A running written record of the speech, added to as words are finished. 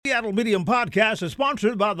Seattle Medium podcast is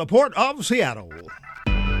sponsored by the Port of Seattle.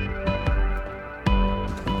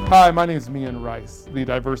 Hi, my name is Mian Rice, the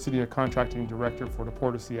Diversity and Contracting Director for the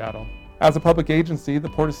Port of Seattle. As a public agency, the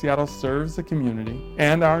Port of Seattle serves the community,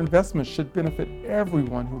 and our investments should benefit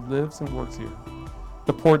everyone who lives and works here.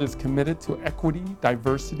 The Port is committed to equity,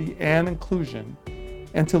 diversity, and inclusion,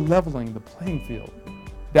 and to leveling the playing field.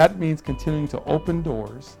 That means continuing to open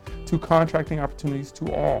doors to contracting opportunities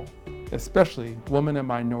to all, especially women and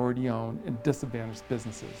minority-owned and disadvantaged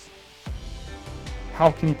businesses.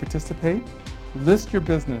 How can you participate? List your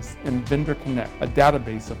business in Vendor Connect, a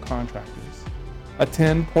database of contractors.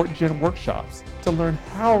 Attend PortGen workshops to learn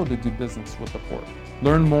how to do business with the Port.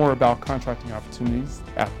 Learn more about contracting opportunities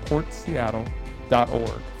at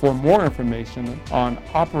portseattle.org. For more information on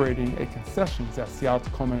operating a concessions at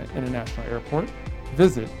Seattle-Tacoma International Airport,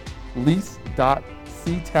 visit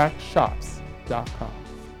lease.ctacshops.com.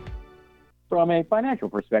 From a financial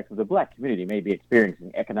perspective, the Black community may be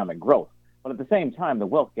experiencing economic growth, but at the same time, the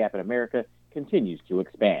wealth gap in America continues to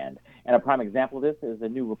expand. And a prime example of this is a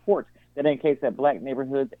new report that indicates that Black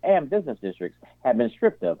neighborhoods and business districts have been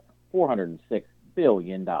stripped of $406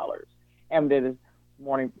 billion. And with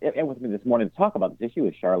me this morning to talk about this issue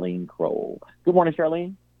is Charlene Crowell. Good morning,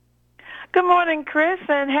 Charlene. Good morning, Chris,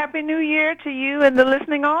 and Happy New Year to you and the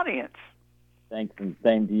listening audience. Thanks, and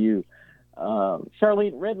same to you.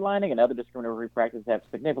 Charlene, redlining and other discriminatory practices have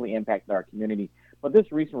significantly impacted our community, but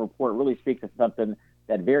this recent report really speaks to something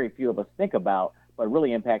that very few of us think about, but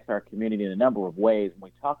really impacts our community in a number of ways when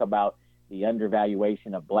we talk about the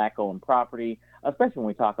undervaluation of Black-owned property, especially when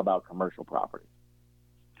we talk about commercial property.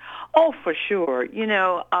 Oh, for sure.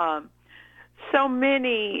 So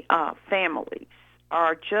many families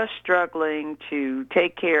are just struggling to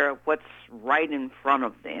take care of what's right in front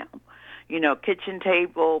of them. Kitchen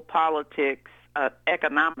table politics,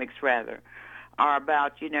 economics rather, are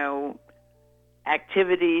about,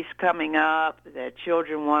 activities coming up that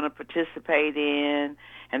children want to participate in,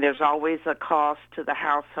 and there's always a cost to the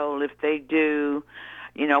household if they do.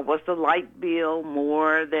 Was the light bill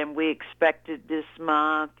more than we expected this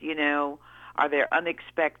month? Are there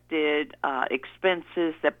unexpected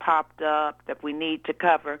expenses that popped up that we need to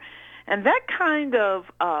cover? And that kind of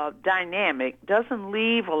dynamic doesn't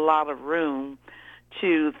leave a lot of room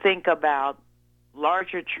to think about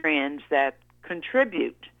larger trends that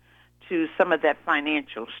contribute to some of that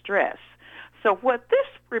financial stress. So what this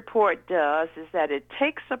report does is that it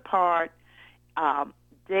takes apart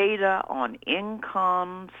data on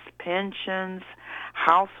incomes, pensions,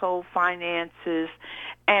 household finances,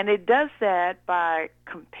 and it does that by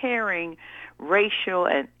comparing racial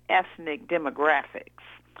and ethnic demographics.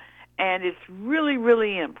 And it's really,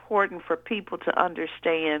 really important for people to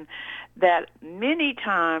understand that many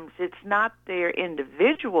times it's not their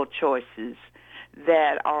individual choices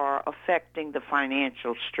that are affecting the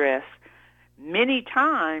financial stress. Many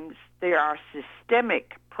times there are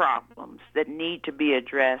systemic problems that need to be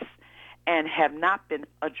addressed and have not been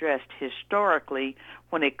addressed historically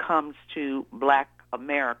when it comes to Black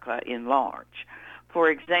America in large. For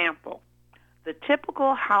example, the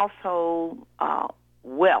typical household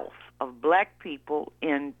wealth of Black people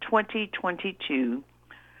in 2022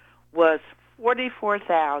 was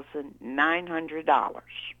 $44,900.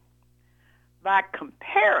 By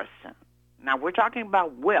comparison, now we're talking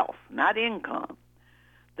about wealth, not income.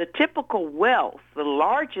 The typical wealth, the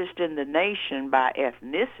largest in the nation by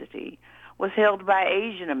ethnicity, was held by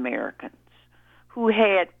Asian Americans, who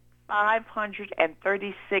had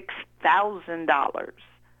 $536,000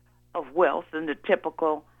 of wealth in the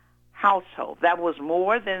typical household. That was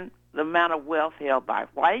more than the amount of wealth held by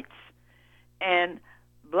whites, and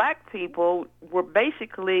Black people were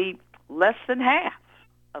basically less than half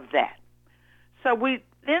of that. So we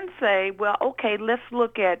then say, well, okay, let's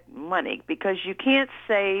look at money, because you can't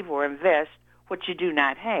save or invest what you do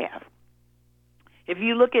not have. If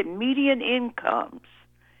you look at median incomes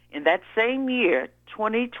in that same year,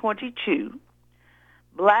 2022,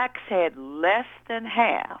 Blacks had less than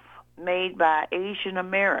half made by Asian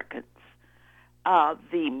Americans.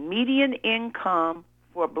 The median income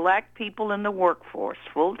for Black people in the workforce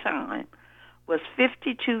full-time was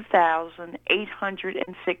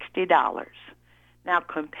 $52,860. Now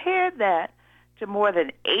compare that to more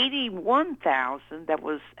than $81,000 that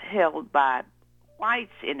was held by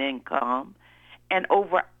whites in income, and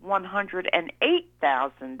over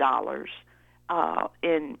 $108,000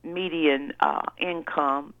 in median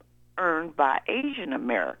income earned by Asian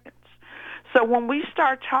Americans. So when we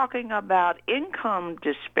start talking about income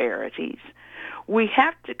disparities, we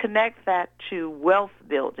have to connect that to wealth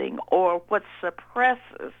building, or what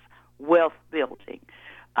suppresses wealth building.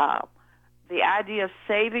 the idea of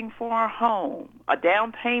saving for a home, a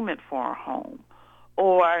down payment for a home,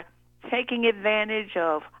 or taking advantage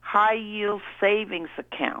of high-yield savings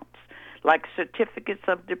accounts like certificates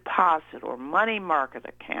of deposit or money market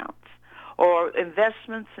accounts or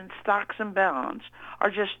investments in stocks and bonds are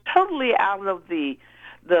just totally out of the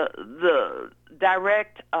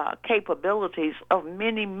direct capabilities of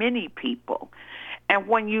many, many people. And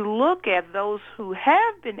when you look at those who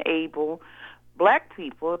have been able, black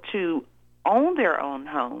people, to own their own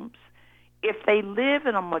homes, if they live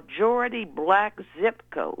in a majority black zip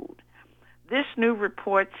code, this new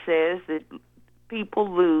report says that people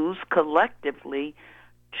lose collectively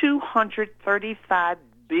 $235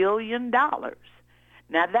 billion. Now,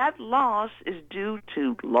 that loss is due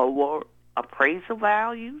to lower appraisal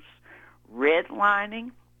values,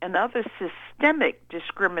 redlining, and other systemic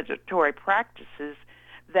discriminatory practices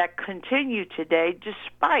that continue today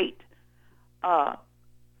despite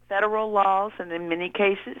federal laws and, in many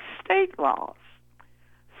cases, state laws.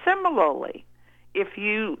 Similarly, if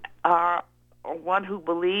you are one who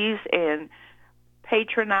believes in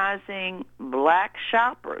patronizing black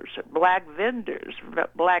shoppers, black vendors,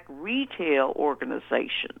 black retail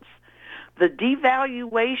organizations, the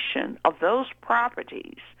devaluation of those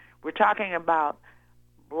properties, we're talking about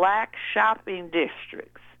black shopping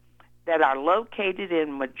districts that are located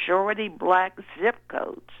in majority black zip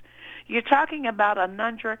codes, you're talking about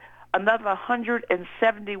another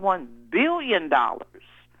 $171 billion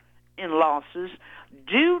in losses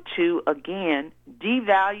due to, again,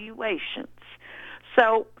 devaluations.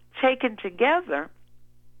 So taken together,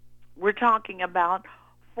 we're talking about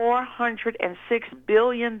 $406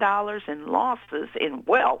 billion in losses in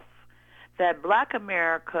wealth that black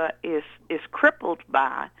America is crippled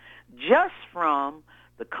by just from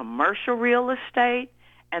the commercial real estate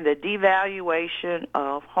and the devaluation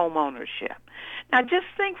of home ownership. Now just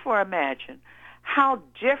imagine how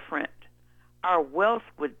different our wealth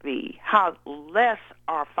would be, how less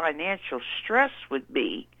our financial stress would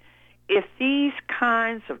be if these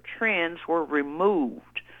kinds of trends were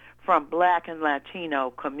removed from black and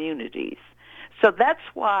Latino communities. So that's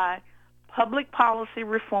why public policy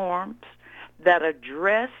reforms that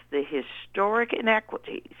address the historic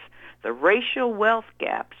inequities, the racial wealth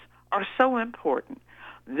gaps, are so important.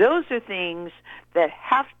 Those are things that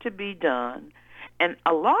have to be done, and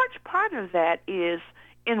a large part of that is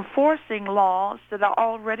enforcing laws that are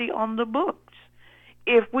already on the books.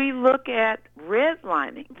 If we look at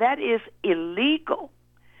redlining, that is illegal.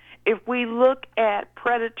 If we look at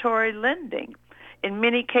predatory lending, in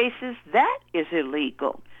many cases that is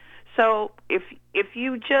illegal. So if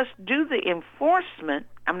you just do the enforcement,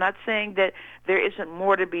 I'm not saying that there isn't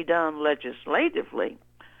more to be done legislatively,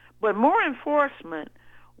 but more enforcement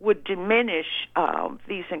would diminish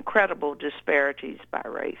these incredible disparities by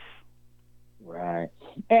race. Right.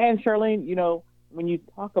 And Charlene, when you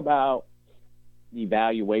talk about the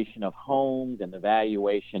valuation of homes and the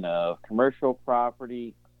valuation of commercial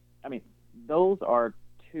property, I mean, those are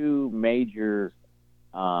two major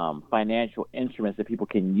financial instruments that people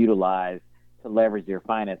can utilize to leverage their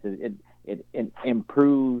finances. It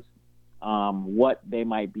improves what they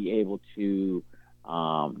might be able to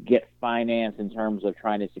get financed in terms of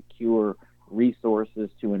trying to secure resources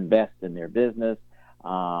to invest in their business.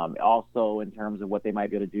 Also in terms of what they might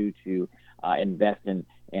be able to do to invest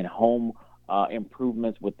in home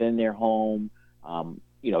improvements within their home,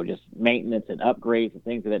 just maintenance and upgrades and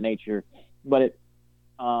things of that nature. But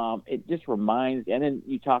it just reminds, and then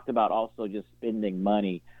you talked about also just spending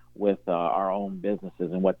money with our own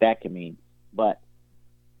businesses and what that can mean. But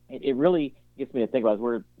it really gets me to think about, as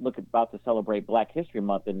we're about to celebrate Black History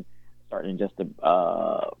Month and starting in just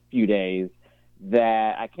a few days,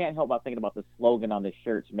 that I can't help but thinking about the slogan on the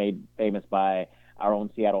shirts made famous by our own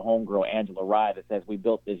Seattle homegirl, Angela Rye, that says, "We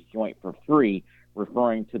built this joint for free,"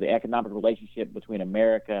 referring to the economic relationship between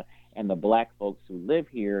America and the black folks who live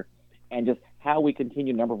here, and just how we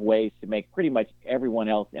continue a number of ways to make pretty much everyone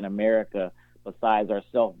else in America besides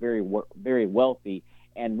ourselves very, very wealthy,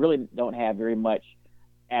 and really don't have very much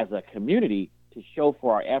as a community to show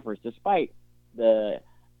for our efforts, despite the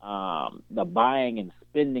buying and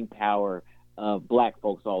spending power of black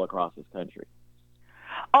folks all across this country.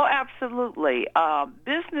 Oh, absolutely.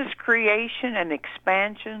 Business creation and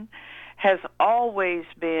expansion has always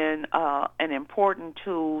been an important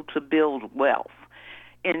tool to build wealth.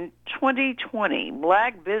 In 2020,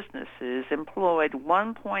 black businesses employed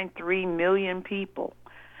 1.3 million people.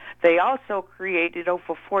 They also created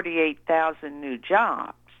over 48,000 new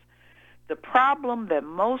jobs. The problem that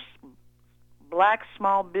most black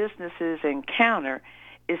small businesses encounter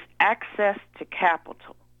is access to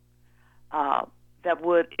capital. that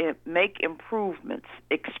would make improvements,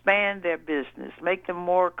 expand their business, make them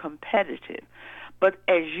more competitive. But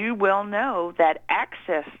as you well know, that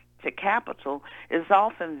access to capital is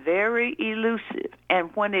often very elusive.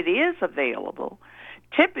 And when it is available,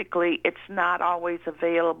 typically it's not always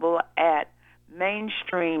available at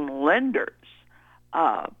mainstream lenders.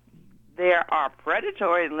 There are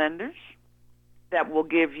predatory lenders that will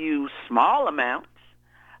give you small amounts,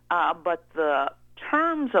 but the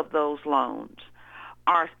terms of those loans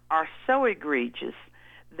are so egregious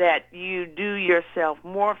that you do yourself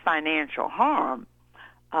more financial harm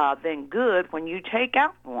than good when you take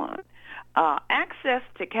out one. Access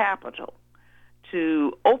to capital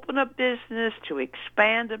to open a business, to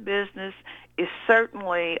expand a business, is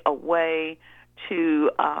certainly a way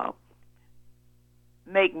to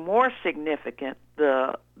make more significant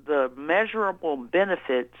the measurable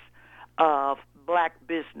benefits of black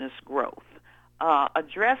business growth.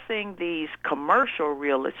 Addressing these commercial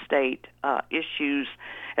real estate issues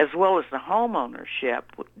as well as the home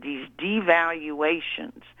ownership, these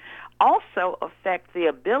devaluations, also affect the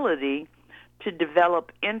ability to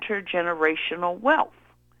develop intergenerational wealth.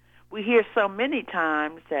 We hear so many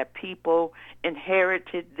times that people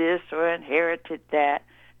inherited this or inherited that,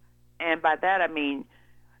 and by that I mean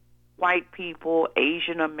white people,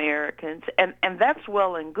 Asian Americans, and that's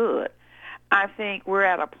well and good. I think we're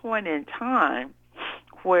at a point in time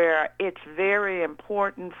where it's very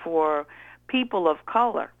important for people of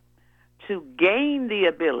color to gain the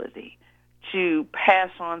ability to pass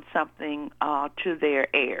on something to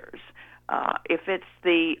their heirs. If it's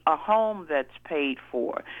a home that's paid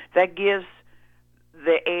for, that gives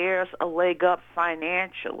the heirs a leg up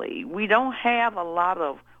financially. We don't have a lot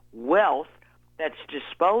of wealth that's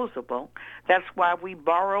disposable. That's why we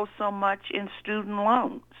borrow so much in student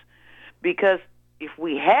loans. Because if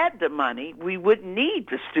we had the money, we wouldn't need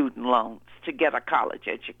the student loans to get a college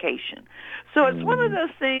education. So it's one of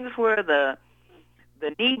those things where the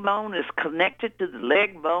knee bone is connected to the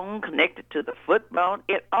leg bone, connected to the foot bone.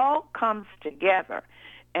 It all comes together.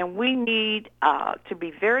 And we need to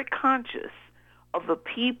be very conscious of the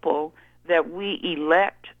people that we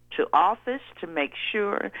elect to office to make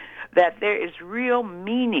sure that there is real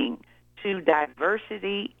meaning to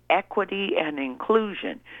diversity, equity, and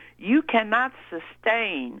inclusion. You cannot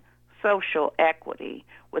sustain social equity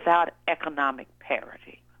without economic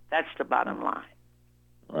parity. That's the bottom line.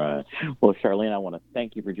 Right. Well, Charlene, I want to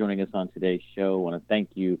thank you for joining us on today's show. I want to thank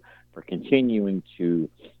you for continuing to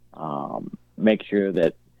make sure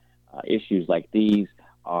that issues like these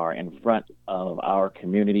are in front of our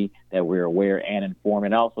community, that we're aware and informed,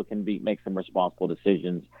 and also can make some responsible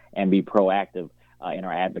decisions and be proactive in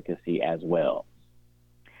our advocacy as well.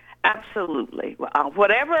 Absolutely.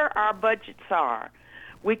 Whatever our budgets are,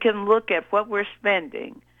 we can look at what we're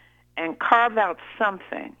spending and carve out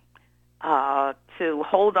something to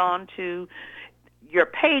hold on to. Your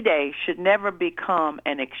payday should never become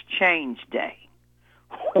an exchange day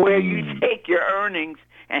where you take your earnings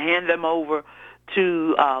and hand them over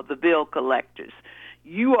to the bill collectors.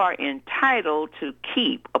 You are entitled to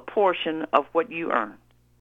keep a portion of what you earn.